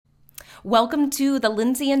Welcome to the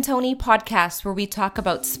Lindsay and Tony podcast, where we talk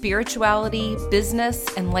about spirituality, business,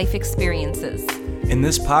 and life experiences. In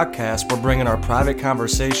this podcast, we're bringing our private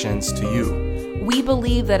conversations to you. We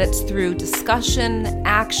believe that it's through discussion,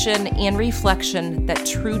 action, and reflection that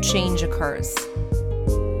true change occurs.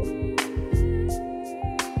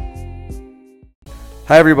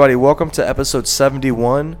 Hi everybody, welcome to episode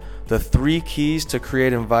 71, the 3 keys to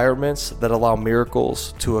create environments that allow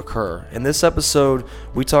miracles to occur. In this episode,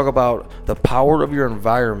 we talk about the power of your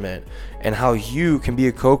environment and how you can be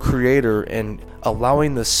a co-creator in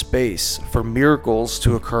allowing the space for miracles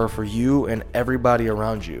to occur for you and everybody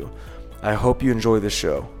around you. I hope you enjoy this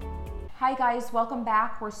show. Hi guys, welcome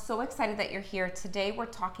back. We're so excited that you're here. Today we're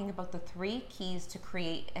talking about the 3 keys to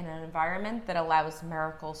create an environment that allows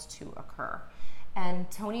miracles to occur. And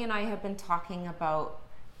Tony and I have been talking about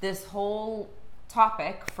this whole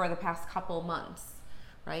topic for the past couple months,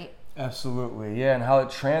 right? Absolutely, yeah, and how it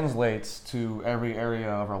translates to every area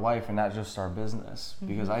of our life and not just our business.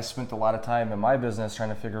 Because I spent a lot of time in my business trying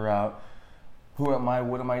to figure out who am I,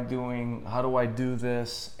 what am I doing, how do I do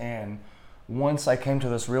this? And once I came to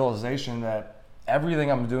this realization that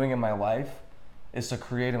everything I'm doing in my life is to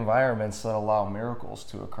create environments that allow miracles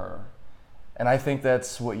to occur. And I think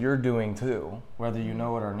that's what you're doing too, whether you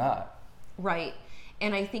know it or not. Right.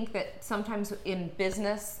 And I think that sometimes in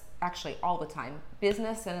business, actually all the time,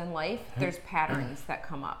 business and in life, there's patterns that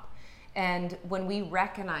come up. And when we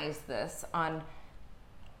recognize this on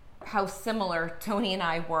how similar Tony and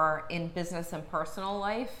I were in business and personal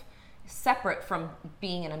life, separate from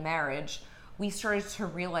being in a marriage, we started to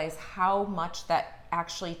realize how much that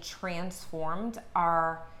actually transformed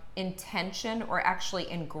our intention, or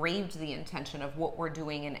actually engraved the intention of what we're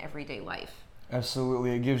doing in everyday life.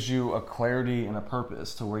 Absolutely. It gives you a clarity and a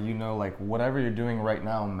purpose to where you know, like, whatever you're doing right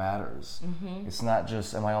now matters. It's not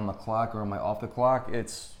just, am I on the clock or am I off the clock?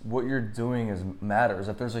 It's what you're doing matters.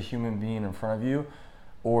 If there's a human being in front of you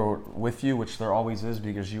or with you, which there always is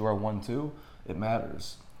because you are one too, it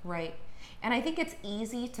matters. Right. And I think it's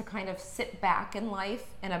easy to kind of sit back in life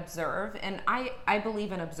and observe. And I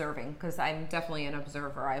believe in observing because I'm definitely an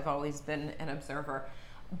observer. I've always been an observer.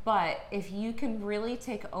 But if you can really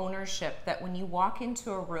take ownership that when you walk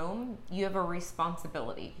into a room, you have a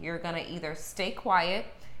responsibility. You're going to either stay quiet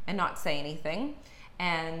and not say anything.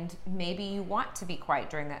 And maybe you want to be quiet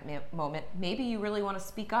during that moment. Maybe you really want to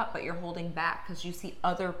speak up, but you're holding back because you see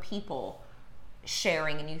other people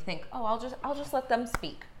sharing and you think, oh, I'll just let them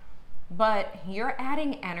speak. But you're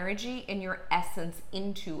adding energy and your essence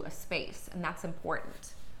into a space, and that's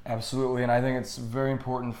important. Absolutely, and I think it's very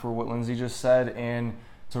important for what Lindsay just said, and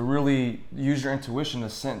to really use your intuition to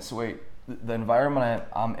sense, wait, the environment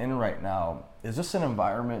I'm in right now, is this an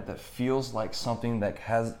environment that feels like something that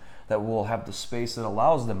will have the space that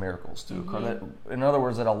allows the miracles to occur? That, in other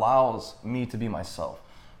words, that allows me to be myself,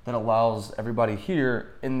 that allows everybody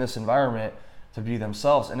here in this environment to be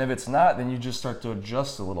themselves. And if it's not, then you just start to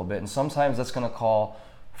adjust a little bit. And sometimes that's going to call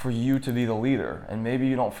for you to be the leader. And maybe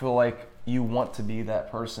you don't feel like you want to be that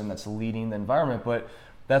person that's leading the environment, but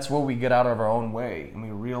that's where we get out of our own way. And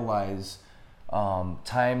we realize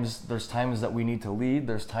there's times that we need to lead,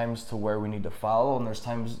 there's times to where we need to follow, and there's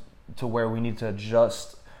times to where we need to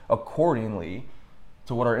adjust accordingly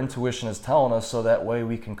to what our intuition is telling us, so that way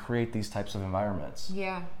we can create these types of environments.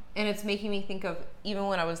 Yeah. And it's making me think of, even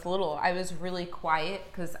when I was little, I was really quiet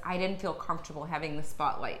because I didn't feel comfortable having the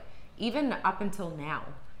spotlight. Even up until now,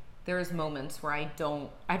 there's moments where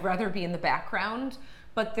I'd rather be in the background,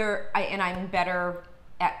 but I'm better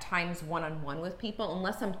at times one-on-one with people,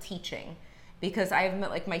 unless I'm teaching, because I have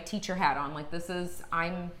like my teacher hat on. Like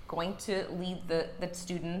I'm going to lead the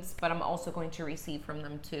students, but I'm also going to receive from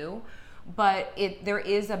them too. But there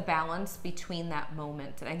is a balance between that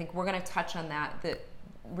moment. And I think we're going to touch on that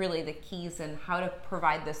really the keys and how to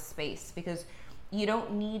provide this space, because you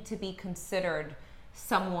don't need to be considered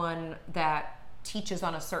someone that teaches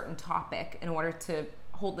on a certain topic in order to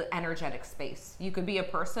hold the energetic space. You could be a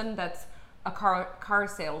person that's a car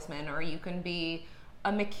salesman, or you can be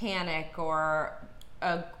a mechanic or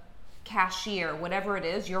a cashier, whatever it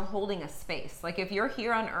is, you're holding a space. Like if you're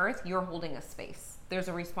here on earth, you're holding a space. There's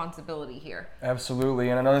a responsibility here. Absolutely.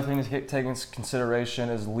 And another thing to take into consideration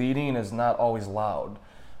is leading is not always loud.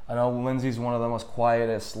 I know Lindsay's one of the most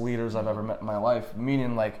quietest leaders I've ever met in my life,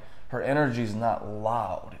 meaning like her energy is not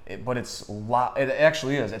loud, but it's loud. It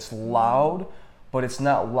actually is. It's loud, but it's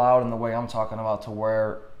not loud in the way I'm talking about, to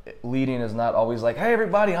where leading is not always like, hey,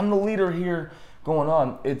 everybody, I'm the leader here going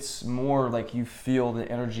on. It's more like you feel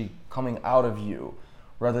the energy coming out of you,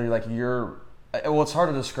 rather like it's hard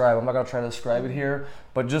to describe. I'm not going to try to describe it here,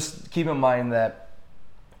 but just keep in mind that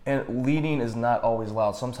And leading is not always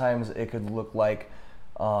loud. Sometimes it could look like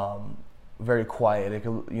very quiet. It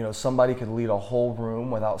could, somebody could lead a whole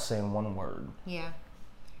room without saying one word. Yeah.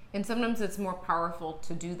 And sometimes it's more powerful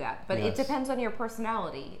to do that. But it depends on your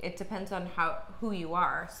personality. It depends on who you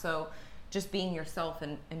are. So just being yourself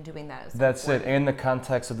and doing that is That's important. it. And the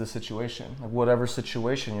context of the situation. Like whatever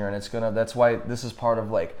situation you're in, that's why this is part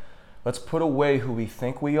of like, let's put away who we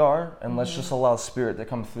think we are and let's just allow spirit to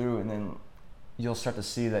come through, and then you'll start to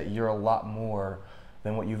see that you're a lot more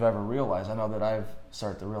than what you've ever realized. I know that I've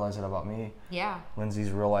started to realize that about me. Yeah. Lindsay's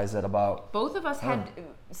realized that about... Both of us had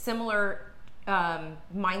similar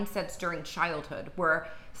mindsets during childhood, where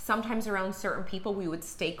sometimes around certain people we would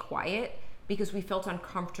stay quiet because we felt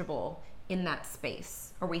uncomfortable in that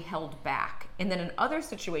space, or we held back. And then in other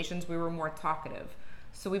situations we were more talkative.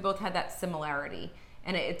 So we both had that similarity.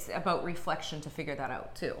 And it's about reflection to figure that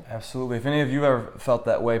out too. Absolutely. If any of you ever felt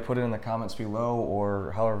that way, put it in the comments below,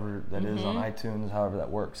 or however that is on iTunes, however that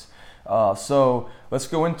works. So let's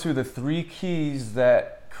go into the 3 keys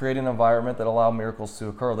that create an environment that allow miracles to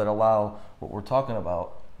occur, that allow what we're talking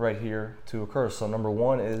about right here to occur. So number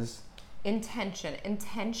 1 is? Intention.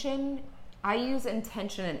 I use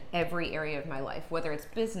intention in every area of my life, whether it's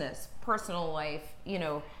business, personal life,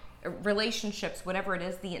 relationships, whatever it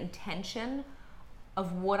is, the intention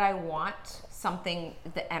of what I want, something,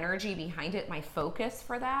 the energy behind it, my focus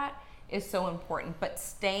for that is so important. But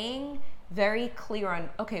staying very clear on,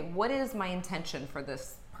 okay, what is my intention for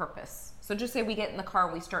this purpose? So just say we get in the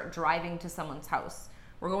car, we start driving to someone's house.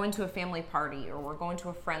 We're going to a family party, or we're going to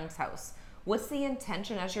a friend's house. What's the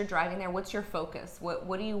intention as you're driving there? What's your focus?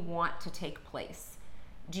 What do you want to take place?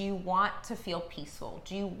 Do you want to feel peaceful?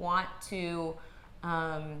 Do you want to...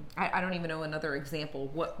 I don't even know another example.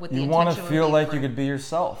 What the you want to feel like you could be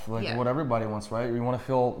yourself, like what everybody wants, right? You want to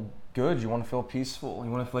feel good. You want to feel peaceful.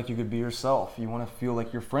 You want to feel like you could be yourself. You want to feel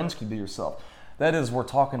like your friends could be yourself. That is, we're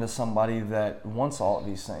talking to somebody that wants all of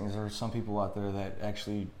these things. There are some people out there that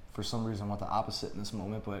actually, for some reason, want the opposite in this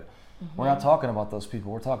moment. But we're not talking about those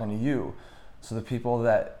people. We're talking to you. So the people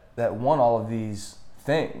that want all of these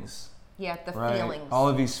things. Yeah, the right? feelings. All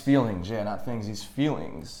of these feelings. Yeah, not things. These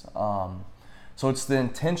feelings. So it's the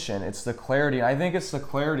intention, it's the clarity. I think it's the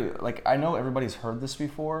clarity. Like, I know everybody's heard this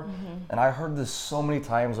before, and I heard this so many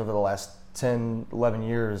times over the last 10, 11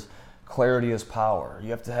 years. Clarity is power. You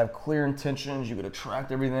have to have clear intentions. You could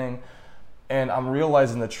attract everything. And I'm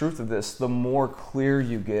realizing the truth of this. The more clear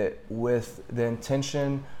you get with the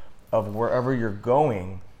intention of wherever you're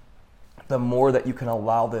going, the more that you can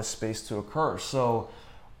allow this space to occur. So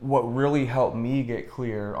what really helped me get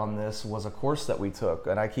clear on this was a course that we took.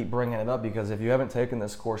 And I keep bringing it up because if you haven't taken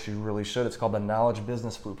this course, you really should. It's called the Knowledge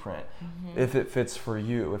Business Blueprint. If it fits for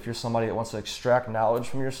you, if you're somebody that wants to extract knowledge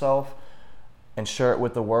from yourself and share it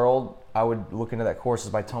with the world, I would look into that course.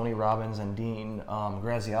 It's by Tony Robbins and Dean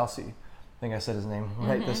Graziasi. I think I said his name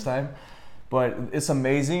right this time. But it's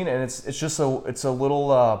amazing, and it's just a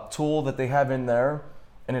little tool that they have in there,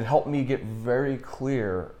 and it helped me get very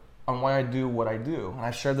clear on why I do what I do. And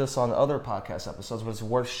I've shared this on other podcast episodes, but it's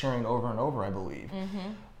worth sharing over and over, I believe,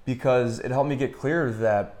 because it helped me get clear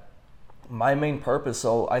that my main purpose,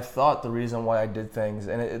 so I thought the reason why I did things,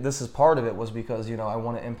 and this is part of it, was because, I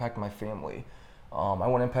want to impact my family. I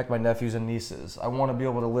want to impact my nephews and nieces. I want to be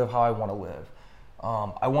able to live how I want to live.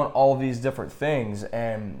 I want all of these different things,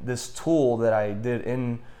 and this tool that I did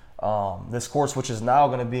in this course, which is now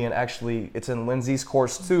going to be it's in Lindsay's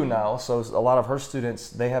course too now. So a lot of her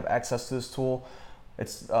students, they have access to this tool.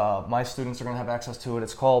 It's my students are going to have access to it.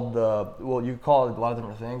 It's called you call it a lot of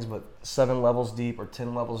different things, but 7 levels deep or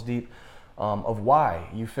 10 levels deep of why.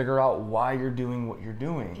 You figure out why you're doing what you're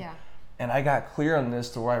doing. Yeah. And I got clear on this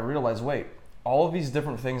to where I realized, wait, all of these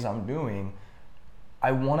different things I'm doing,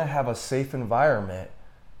 I want to have a safe environment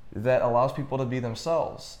that allows people to be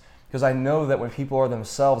themselves. Because I know that when people are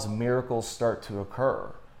themselves, miracles start to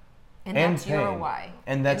occur. And that's your why.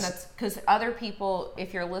 And that's because other people,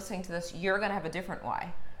 if you're listening to this, you're going to have a different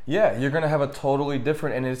why. Yeah, you're going to have a totally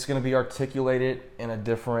different, and it's going to be articulated in a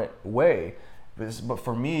different way. But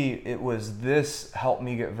for me, this helped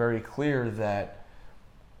me get very clear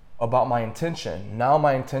about my intention. Now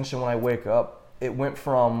my intention when I wake up, it went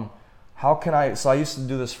from so I used to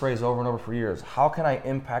do this phrase over and over for years. How can I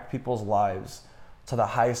impact people's lives to the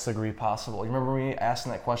highest degree possible? You remember me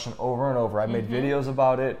asking that question over and over. I made videos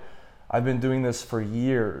about it. I've been doing this for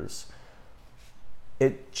years.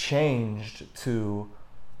 It changed to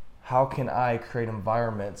how can I create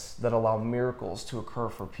environments that allow miracles to occur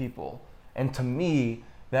for people? And to me,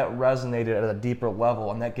 that resonated at a deeper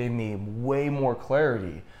level, and that gave me way more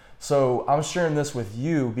clarity. So I'm sharing this with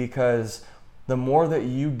you because the more that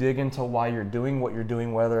you dig into why you're doing what you're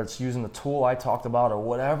doing, whether it's using the tool I talked about or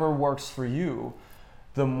whatever works for you,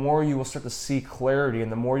 the more you will start to see clarity,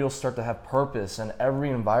 and the more you'll start to have purpose in every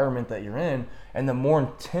environment that you're in, and the more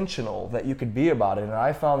intentional that you could be about it. And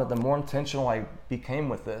I found that the more intentional I became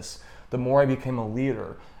with this, the more I became a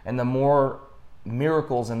leader, and the more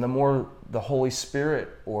miracles and the more the Holy Spirit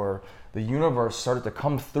or the universe started to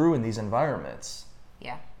come through in these environments.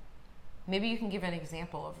 Yeah. Maybe you can give an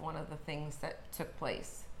example of one of the things that took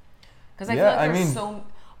place. Because I feel like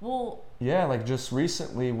Yeah, like just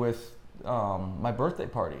recently with my birthday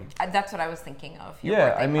party. That's what I was thinking of. Your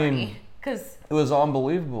birthday party. Because it was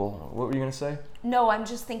unbelievable. What were you going to say? No, I'm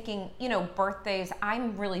just thinking, birthdays.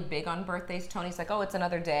 I'm really big on birthdays. Tony's like, oh, it's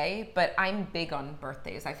another day. But I'm big on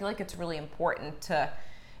birthdays. I feel like it's really important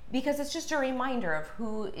because it's just a reminder of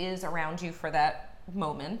who is around you for that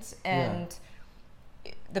moment. And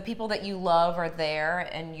the people that you love are there,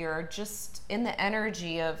 and you're just in the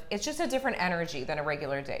energy of, it's just a different energy than a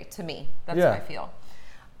regular day to me. That's what I feel.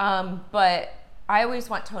 But I always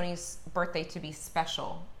want Tony's birthday to be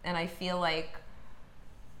special. And I feel like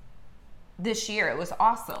this year it was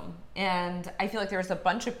awesome. And I feel like there's a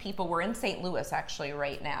bunch of people. We're in St. Louis actually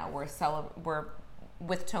right now. We're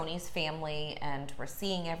with Tony's family, and we're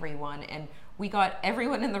seeing everyone. And we got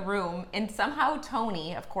everyone in the room. And somehow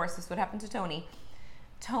Tony, of course, this would happen to Tony.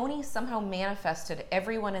 Tony somehow manifested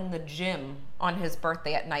everyone in the gym on his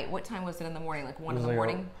birthday at night. What time was it in the morning? Like 1 in the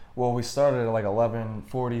morning? Well, we started at like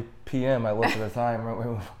 11:40 p.m. I looked at the time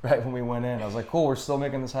right when we went in. I was like, cool, we're still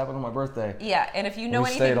making this happen on my birthday. Yeah, and if you know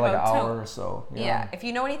anything stayed about like an hour or so. Yeah, if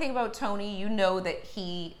you know anything about Tony, you know that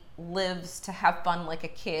he lives to have fun like a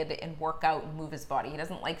kid and work out and move his body. He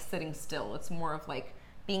doesn't like sitting still. It's more of like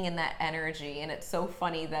being in that energy. And it's so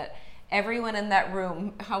funny that everyone in that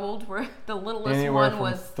room, how old were the littlest Anywhere one from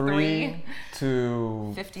was 3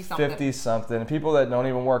 to 50 something. And people that don't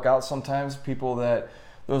even work out sometimes,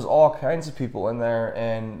 there's all kinds of people in there.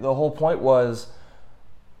 And the whole point was,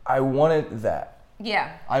 I wanted that.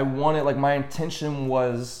 Yeah. My intention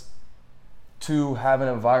was to have an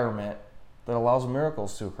environment that allows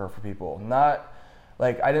miracles to occur for people. Not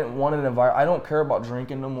like, I didn't want an environment. I don't care about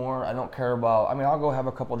drinking no more. I don't care about, I'll go have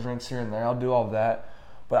a couple drinks here and there. I'll do all of that.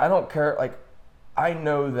 But I don't care, I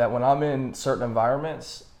know that when I'm in certain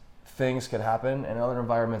environments, things could happen, and in other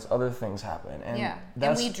environments, other things happen.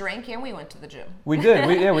 And we drank and we went to the gym. We did.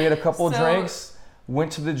 We had a couple of drinks,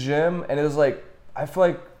 went to the gym, and it was like, I feel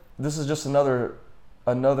like this is just another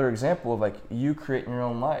example of you creating your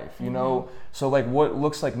own life, you know? So what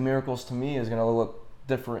looks like miracles to me is going to look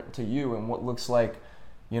different to you, and what looks like,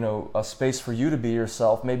 a space for you to be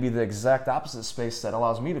yourself, maybe the exact opposite space that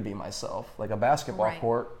allows me to be myself. Like a basketball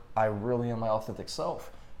court, I really am my authentic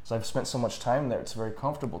self. So I've spent so much time there. It's very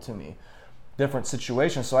comfortable to me. Different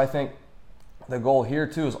situations. So I think the goal here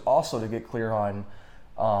too is also to get clear on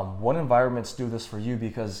what environments do this for you,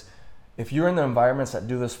 because if you're in the environments that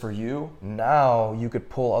do this for you, now you could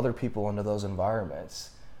pull other people into those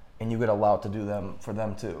environments, and you get allowed to do them for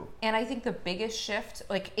them too. And I think the biggest shift,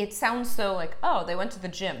 it sounds so oh, they went to the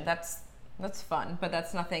gym. That's fun, but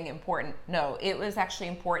that's nothing important. No, it was actually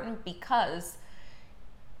important because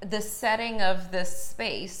the setting of this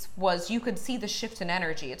space was, you could see the shift in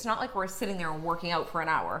energy. It's not like we're sitting there and working out for an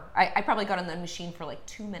hour. I probably got on the machine for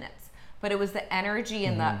 2 minutes, but it was the energy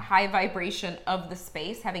and the high vibration of the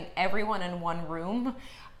space, having everyone in one room.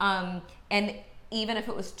 And even if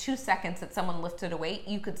it was 2 seconds that someone lifted a weight,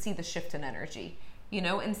 you could see the shift in energy,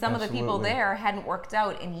 and some of the people there hadn't worked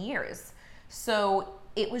out in years. So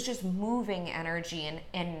it was just moving energy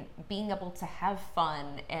and being able to have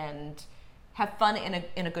fun, and have fun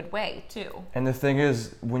in a good way too. And the thing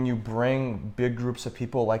is, when you bring big groups of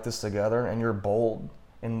people like this together, and you're bold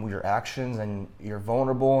in your actions, and you're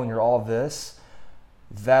vulnerable, and you're all of this,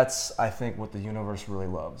 that's, I think, what the universe really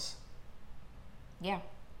loves. Yeah.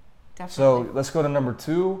 Definitely. So let's go to number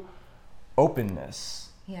 2, openness.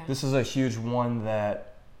 Yeah. This is a huge one that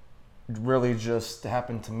really just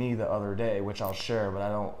happened to me the other day, which I'll share,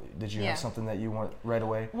 but did you have something that you want right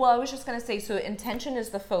away? Well, I was just going to say, so intention is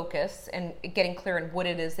the focus, and getting clear on what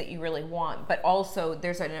it is that you really want, but also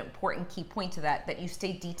there's an important key point to that you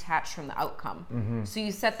stay detached from the outcome. So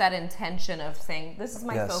you set that intention of saying, this is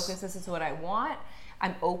my focus, this is what I want,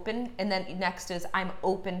 I'm open, and then next is I'm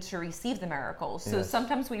open to receive the miracles. So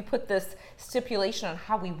sometimes we put this stipulation on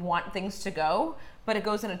how we want things to go, but it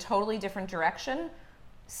goes in a totally different direction.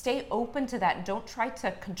 Stay open to that, and don't try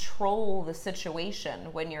to control the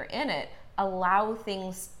situation when you're in it. Allow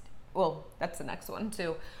things, well, that's the next one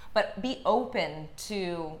too, but be open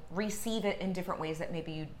to receive it in different ways that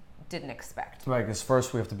maybe you didn't expect. Right, because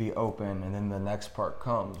first we have to be open, and then the next part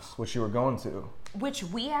comes, which you were going to. Which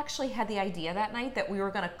we actually had the idea that night that we were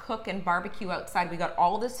going to cook and barbecue outside. We got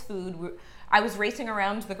all this food. I was racing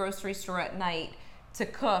around to the grocery store at night to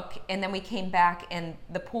cook, and then we came back and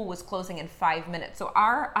the pool was closing in 5 minutes. So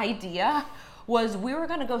our idea was we were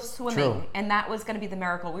going to go swimming. True. And that was going to be the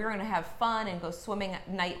miracle. We were going to have fun and go swimming at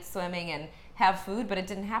night, swimming and have food, but it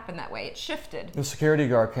didn't happen that way. It shifted. The security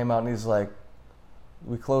guard came out and he's like,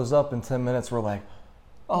 we close up in 10 minutes. We're like,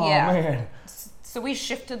 oh man. So we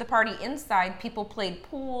shifted the party inside. People played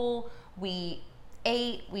pool. We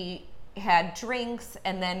ate. We had drinks,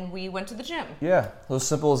 and then we went to the gym. Yeah, it was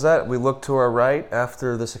simple as that. We looked to our right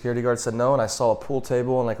after the security guard said no, and I saw a pool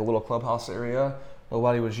table in like a little clubhouse area.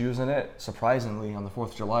 Nobody was using it, surprisingly, on the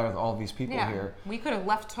 4th of July with all these people here. We could have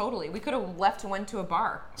left totally. We could have left and went to a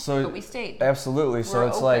bar, but we stayed. Absolutely. So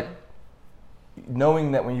it's open. like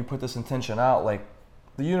knowing that when you put this intention out, like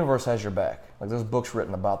the universe has your back. Like there's books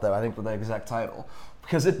written about that, I think with the exact title.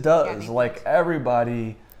 Because it does. Like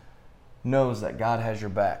everybody knows that God has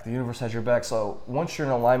your back. The universe has your back. So once you're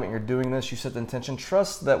in alignment, you're doing this, you set the intention,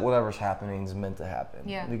 trust that whatever's happening is meant to happen.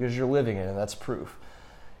 Yeah. Because you're living it, and that's proof.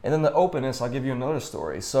 And then the openness, I'll give you another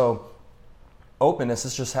story. So openness,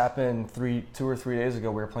 this just happened 2 or 3 days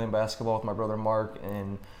ago. We were playing basketball with my brother Mark,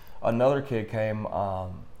 and another kid came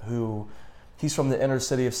he's from the inner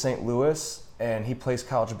city of St. Louis, and he plays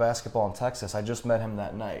college basketball in Texas. I just met him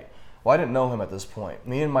that night. Well, I didn't know him at this point.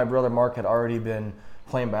 Me and my brother Mark had already been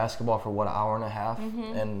playing basketball for an hour and a half,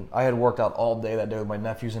 and I had worked out all day that day with my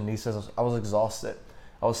nephews and nieces. I was exhausted.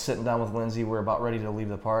 I was sitting down with Lindsay. We were about ready to leave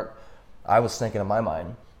the park. I was thinking in my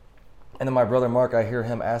mind. And then my brother Mark, I hear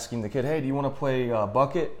him asking the kid, hey, do you want to play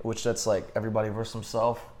bucket? Which that's like everybody versus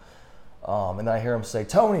himself. And then I hear him say,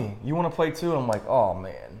 Tony, you want to play too? And I'm like, oh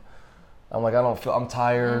man. I'm like, I'm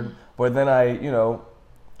tired. But then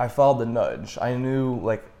I followed the nudge. I knew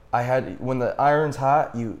like when the iron's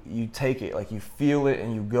hot, you take it, like you feel it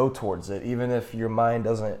and you go towards it, even if your mind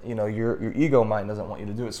doesn't, your ego mind doesn't want you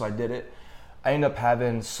to do it. So I did it. I ended up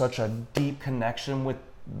having such a deep connection with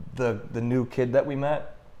the new kid that we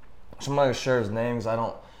met. So I'm not gonna share his name because I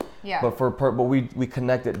don't. Yeah. But we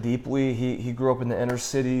connected deeply. He grew up in the inner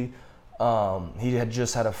city. He had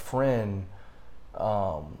just had a friend.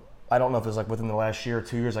 I don't know if it was like within the last year or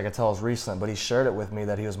 2 years. I could tell it was recent, but he shared it with me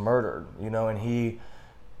that he was murdered. And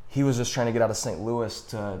he was just trying to get out of St. Louis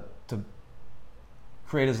to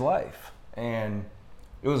create his life, and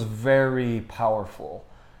it was very powerful.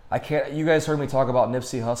 You guys heard me talk about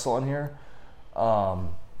Nipsey Hussle in here.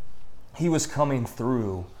 He was coming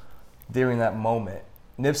through during that moment.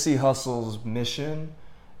 Nipsey Hussle's mission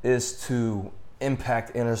is to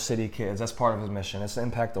impact inner city kids. That's part of his mission. It's to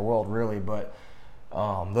impact the world, really. But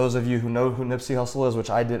those of you who know who Nipsey Hussle is, which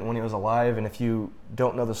I didn't when he was alive, and if you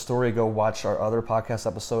don't know the story, go watch our other podcast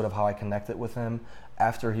episode of how I connected with him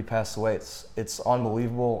after he passed away. It's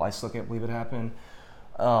unbelievable. I still can't believe it happened.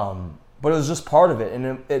 But it was just part of it.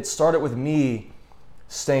 And it started with me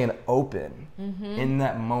staying open in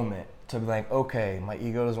that moment to be like, okay, my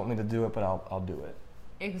ego doesn't want me to do it, but I'll do it.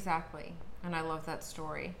 Exactly. And I love that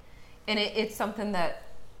story. And it's something that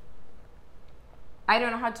I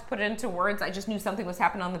don't know how to put it into words. I just knew something was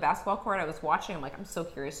happening on the basketball court. I was watching. I'm like, I'm so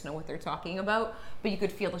curious to know what they're talking about. But you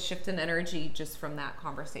could feel the shift in energy just from that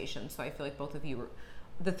conversation. So I feel like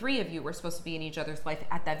the three of you were supposed to be in each other's life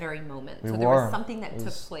at that very moment. So there was something that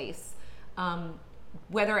took place.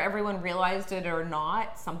 Whether everyone realized it or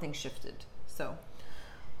not, something shifted. So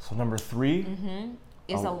number 3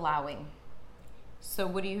 is allowing. So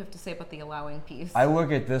what do you have to say about the allowing piece? I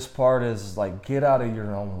look at this part as like, get out of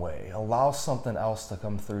your own way. Allow something else to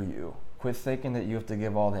come through you. Quit thinking that you have to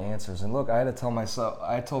give all the answers. And look, I told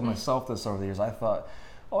myself this over the years. I thought,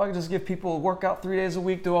 I could just give people a workout 3 days a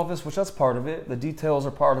week, do all this, which that's part of it. The details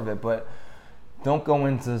are part of it, but don't go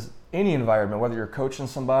into any environment, whether you're coaching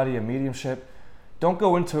somebody, a mediumship, don't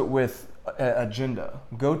go into it with an agenda.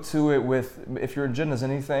 Go to it with, if your agenda is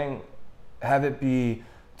anything, have it be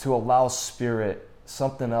to allow spirit,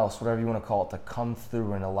 something else, whatever you want to call it, to come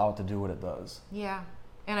through and allow it to do what it does. Yeah.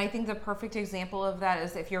 And I think the perfect example of that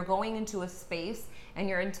is if you're going into a space and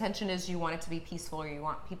your intention is you want it to be peaceful or you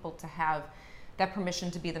want people to have that permission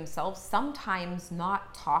to be themselves, sometimes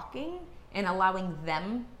not talking and allowing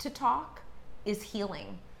them to talk is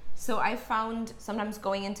healing. So I found sometimes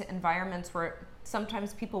going into environments where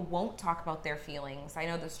sometimes people won't talk about their feelings. I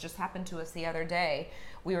know this just happened to us the other day.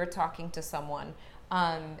 We were talking to someone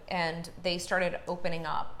and they started opening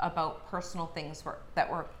up about personal things that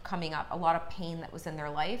were coming up, a lot of pain that was in their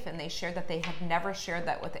life, and they shared that they had never shared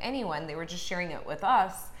that with anyone. They were just sharing it with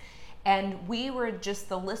us. And we were just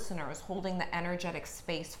the listeners holding the energetic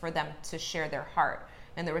space for them to share their heart.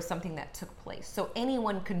 And there was something that took place. So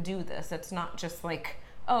anyone can do this. It's not just like,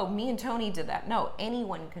 oh, me and Tony did that. No,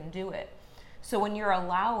 anyone can do it. So when you're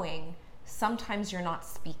allowing, sometimes you're not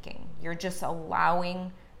speaking. You're just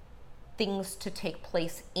allowing things to take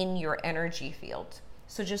place in your energy field.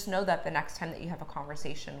 So just know that the next time that you have a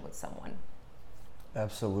conversation with someone.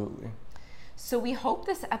 Absolutely. So we hope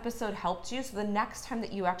this episode helped you. So the next time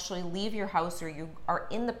that you actually leave your house, or you are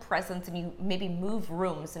in the presence and you maybe move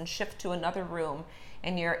rooms and shift to another room,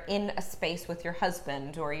 and you're in a space with your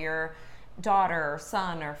husband or your daughter or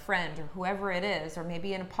son or friend or whoever it is, or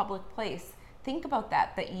maybe in a public place, think about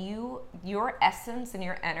that your essence and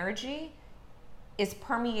your energy is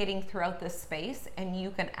permeating throughout this space, and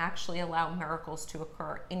you can actually allow miracles to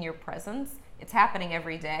occur in your presence. It's happening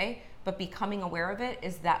every day, but becoming aware of it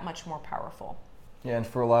is that much more powerful. Yeah, and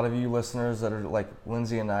for a lot of you listeners that are like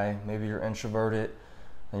Lindsay and I, maybe you're introverted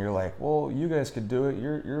and you're like, well, you guys could do it.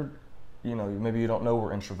 You're maybe you don't know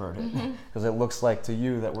we're introverted because it looks like to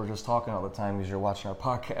you that we're just talking all the time because you're watching our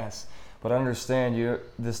podcast. But understand,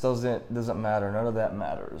 this doesn't matter. None of that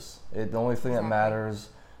matters. The only thing that matters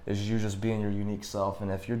is you just being your unique self.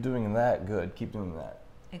 And if you're doing that, good. Keep doing that.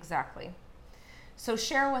 Exactly. So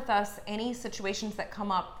share with us any situations that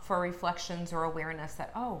come up for reflections or awareness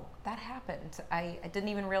that, oh, that happened. I didn't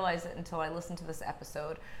even realize it until I listened to this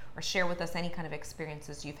episode. Or share with us any kind of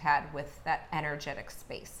experiences you've had with that energetic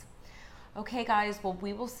space. Okay, guys. Well,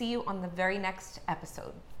 we will see you on the very next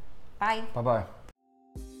episode. Bye. Bye-bye.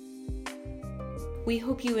 We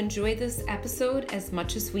hope you enjoyed this episode as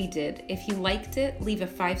much as we did. If you liked it, leave a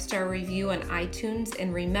 5-star review on iTunes,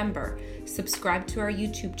 and remember, subscribe to our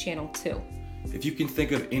YouTube channel too. If you can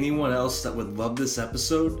think of anyone else that would love this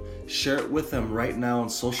episode, share it with them right now on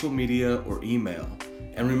social media or email.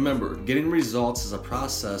 And remember, getting results is a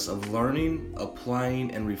process of learning,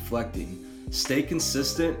 applying, and reflecting. Stay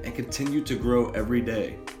consistent and continue to grow every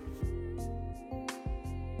day.